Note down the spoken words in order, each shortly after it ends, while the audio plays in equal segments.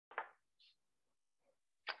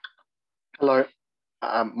Hello,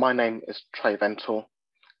 my name is Ventour.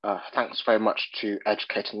 Thanks very much to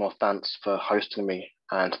Educating Northants for hosting me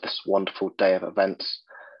and this wonderful day of events.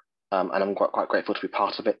 And I'm quite grateful to be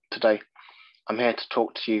part of it today. I'm here to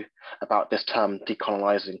talk to you about this term,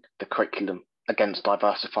 decolonising the curriculum against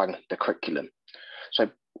diversifying the curriculum. So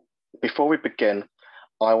before we begin,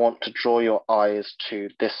 I want to draw your eyes to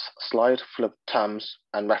this slide full of terms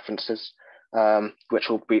and references, which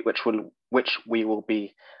we will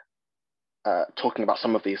be talking about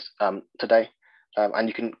some of these today, and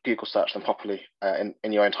you can Google search them properly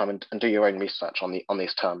in your own time and do your own research on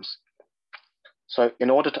these terms. So, in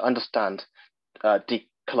order to understand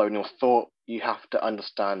decolonial thought, you have to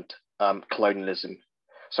understand colonialism.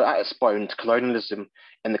 So, at its bones, colonialism,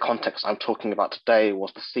 in the context I'm talking about today,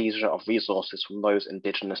 was the seizure of resources from those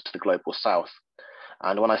indigenous to the global south.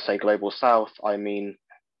 And when I say global south, I mean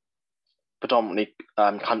predominantly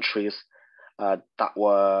countries that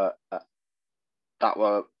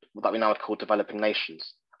we now would call developing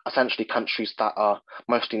nations, essentially countries that are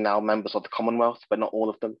mostly now members of the Commonwealth, but not all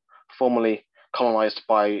of them, formerly colonized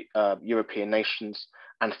by European nations.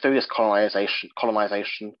 And through this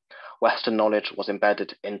colonization, Western knowledge was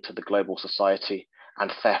embedded into the global society,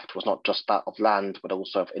 and theft was not just that of land, but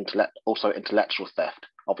also intellectual theft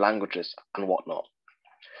of languages and whatnot.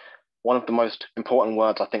 One of the most important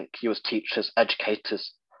words I think you as teachers,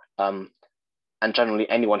 educators, and generally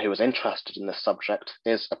anyone who is interested in this subject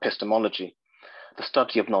is epistemology, the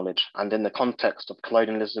study of knowledge, and in the context of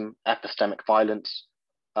colonialism, epistemic violence,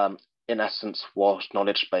 in essence, was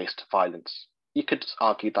knowledge-based violence. You could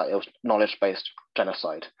argue that it was knowledge-based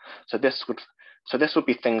genocide. So this would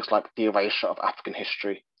be things like the erasure of African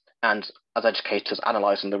history, and as educators,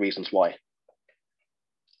 analysing the reasons why.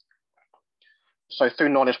 So through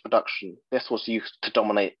knowledge production, this was used to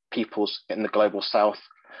dominate peoples in the global south.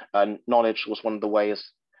 Knowledge was one of the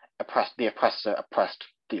ways the oppressor oppressed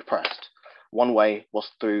the oppressed. One way was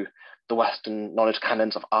through the Western knowledge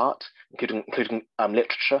canons of art, including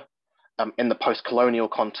literature. In the post-colonial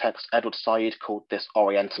context, Edward Said called this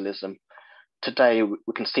Orientalism. Today,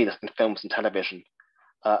 we can see this in films and television,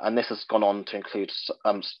 and this has gone on to include,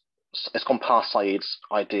 it's gone past Said's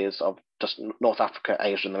ideas of just North Africa,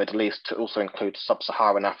 Asia, and the Middle East to also include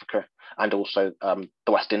Sub-Saharan Africa and also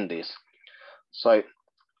the West Indies. So,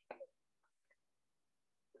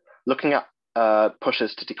 looking at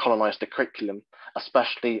pushes to decolonize the curriculum,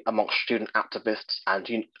 especially amongst student activists and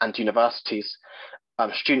universities,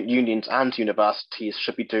 student unions and universities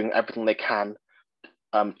should be doing everything they can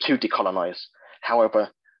to decolonize.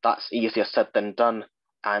 However, that's easier said than done,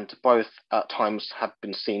 and both at times have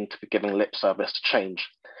been seen to be giving lip service to change.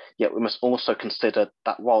 Yet we must also consider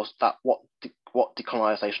what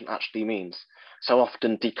decolonization actually means. So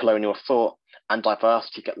often decolonial thought and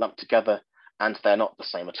diversity get lumped together, and they're not the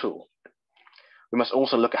same at all. We must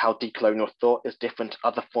also look at how decolonial thought is different to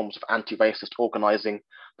other forms of anti-racist organizing,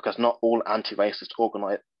 because not all anti-racist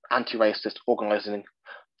organizing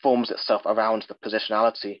forms itself around the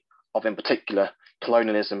positionality of, in particular,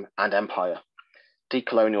 colonialism and empire.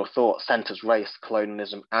 Decolonial thought centers race,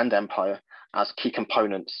 colonialism, and empire as key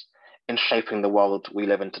components in shaping the world we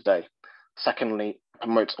live in today. Secondly,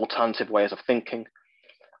 promotes alternative ways of thinking.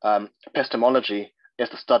 Epistemology is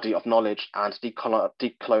the study of knowledge, and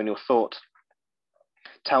decolonial thought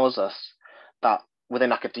tells us that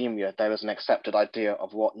within academia, there is an accepted idea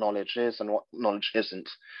of what knowledge is and what knowledge isn't.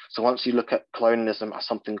 So once you look at colonialism as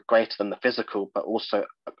something greater than the physical, but also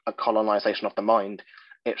a colonization of the mind,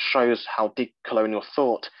 it shows how decolonial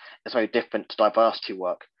thought is very different to diversity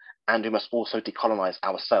work, and we must also decolonize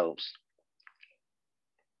ourselves.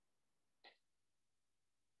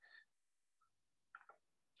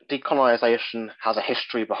 Decolonization has a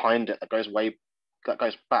history behind it that goes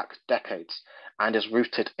back decades and is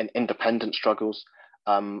rooted in independence struggles,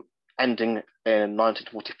 ending in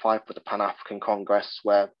 1945 with the Pan-African Congress,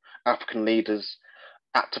 where African leaders,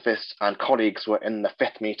 activists, and colleagues were in the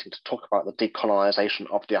fifth meeting to talk about the decolonization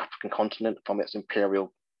of the African continent from its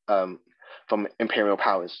imperial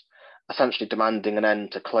powers, essentially demanding an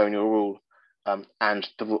end to colonial rule and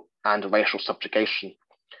racial subjugation.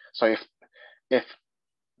 So if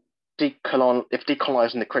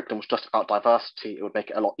decolonizing the curriculum was just about diversity, it would make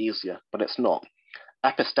it a lot easier, but it's not.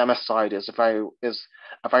 Epistemicide is a very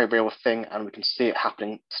real thing, and we can see it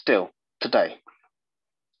happening still today.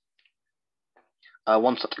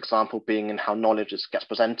 One such example being in how knowledge gets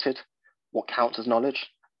presented, what counts as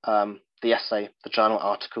knowledge, the essay, the journal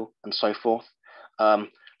article, and so forth.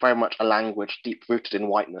 Very much a language deep rooted in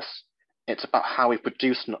whiteness. It's about how we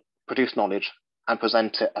produce knowledge and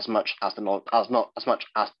present it as much as the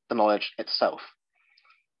knowledge itself.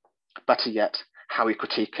 Better yet, how we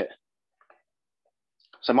critique it.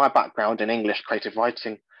 So my background in English creative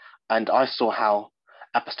writing, and I saw how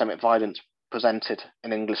epistemic violence presented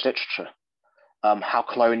in English literature, how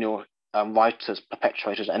colonial writers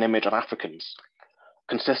perpetuated an image of Africans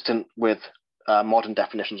consistent with modern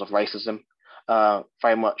definitions of racism,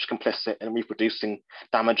 very much complicit in reproducing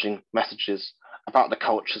damaging messages about the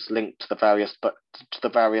cultures linked to the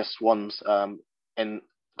various ones in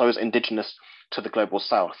those indigenous to the global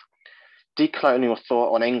South. Decolonial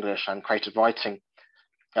thought on English and creative writing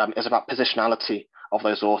is about positionality of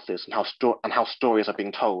those authors and how stories are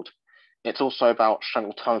being told. It's also about showing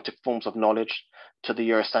alternative forms of knowledge to the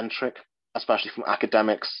Eurocentric, especially from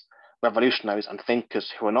academics, revolutionaries, and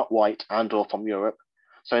thinkers who are not white and or from Europe.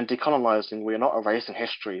 So in decolonising, we are not erasing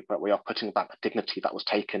history, but we are putting back the dignity that was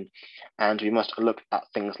taken. And we must look at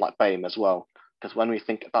things like BAME as well, because when we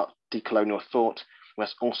think about decolonial thought, we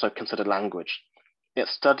must also consider language.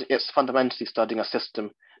 It's fundamentally studying a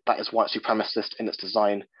system that is white supremacist in its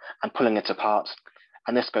design and pulling it apart.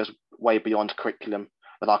 And this goes way beyond curriculum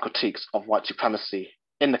with our critiques of white supremacy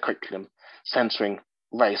in the curriculum, censoring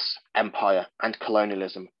race, empire, and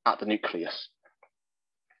colonialism at the nucleus.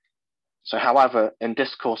 So, however, in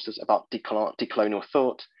discourses about decolonial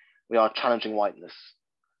thought, we are challenging whiteness.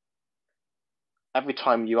 Every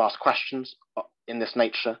time you ask questions in this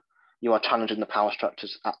nature, you are challenging the power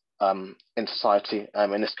structures in society,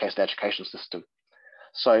 in this case, the education system.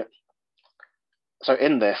 So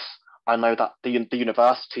in this, I know that the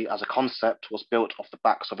university as a concept was built off the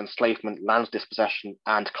backs of enslavement, land dispossession,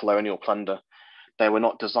 and colonial plunder. They were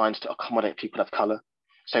not designed to accommodate people of color.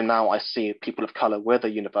 So now I see people of color with a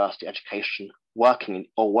university education working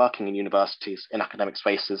in universities in academic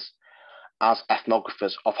spaces as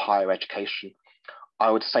ethnographers of higher education.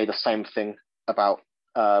 I would say the same thing about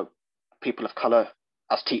people of color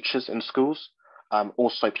as teachers in schools,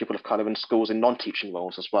 also people of color in schools in non-teaching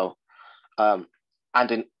roles as well,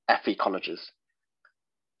 and in FE colleges.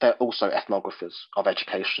 They're also ethnographers of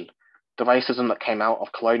education. The racism that came out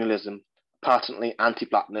of colonialism, patently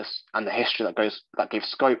anti-blackness, and the history that gave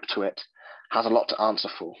scope to it has a lot to answer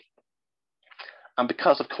for. And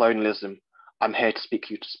because of colonialism, I'm here to speak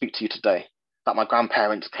to you today. That my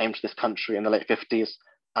grandparents came to this country in the late 50s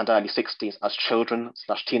and early 60s as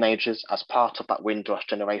children/teenagers as part of that Windrush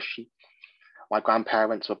generation. My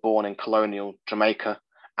grandparents were born in colonial Jamaica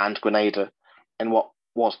and Grenada in what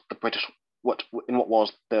was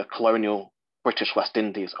the colonial British West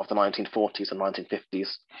Indies of the 1940s and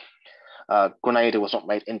 1950s. Grenada was not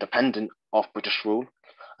made independent of British rule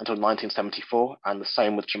until 1974, and the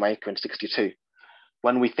same with Jamaica in 62.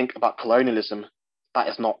 When we think about colonialism, that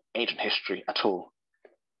is not ancient history at all.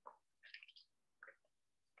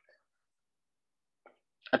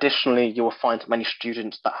 Additionally, you will find many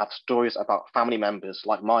students that have stories about family members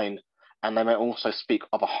like mine, and they may also speak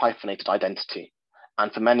of a hyphenated identity.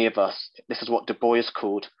 And for many of us, this is what Du Bois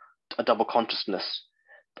called a double consciousness,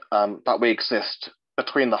 that we exist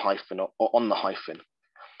between the hyphen or on the hyphen.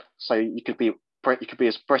 So you could be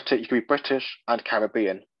British and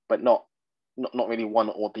Caribbean, but not really one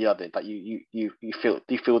or the other. That you feel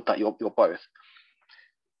that you're both.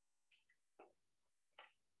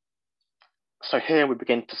 So here we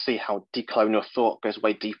begin to see how decolonial thought goes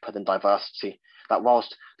way deeper than diversity. That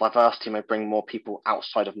whilst diversity may bring more people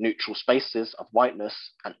outside of neutral spaces of whiteness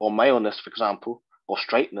or maleness, for example, or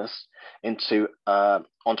straightness onto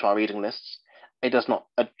our reading lists, it does not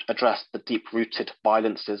address the deep-rooted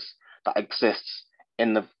violences that exists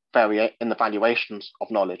in the valuations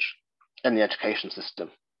of knowledge in the education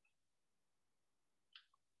system.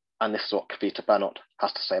 And this is what Kavita Bernot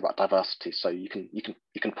has to say about diversity. So you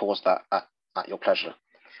can pause that at your pleasure.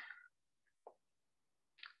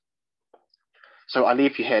 So I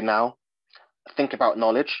leave you here now. Think about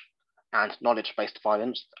knowledge and knowledge-based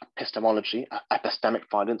violence, epistemology, epistemic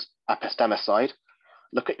violence, epistemicide.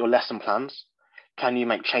 Look at your lesson plans. Can you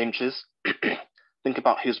make changes? Think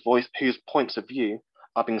about whose points of view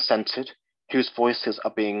are being centered, whose voices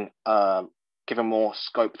are being given more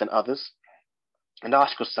scope than others. And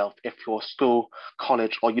ask yourself if your school,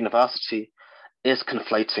 college, or university is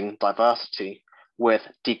conflating diversity with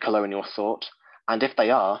decolonial thought, and if they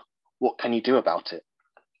are, what can you do about it?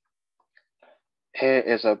 Here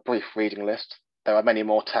is a brief reading list. There are many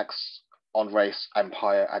more texts on race,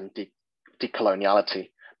 empire, and decoloniality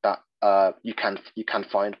that you can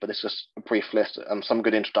find, but this is a brief list and some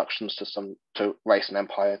good introductions to race and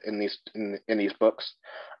empire in these books.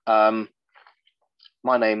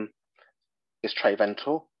 My name is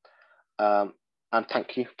Ventour, and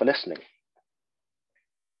thank you for listening.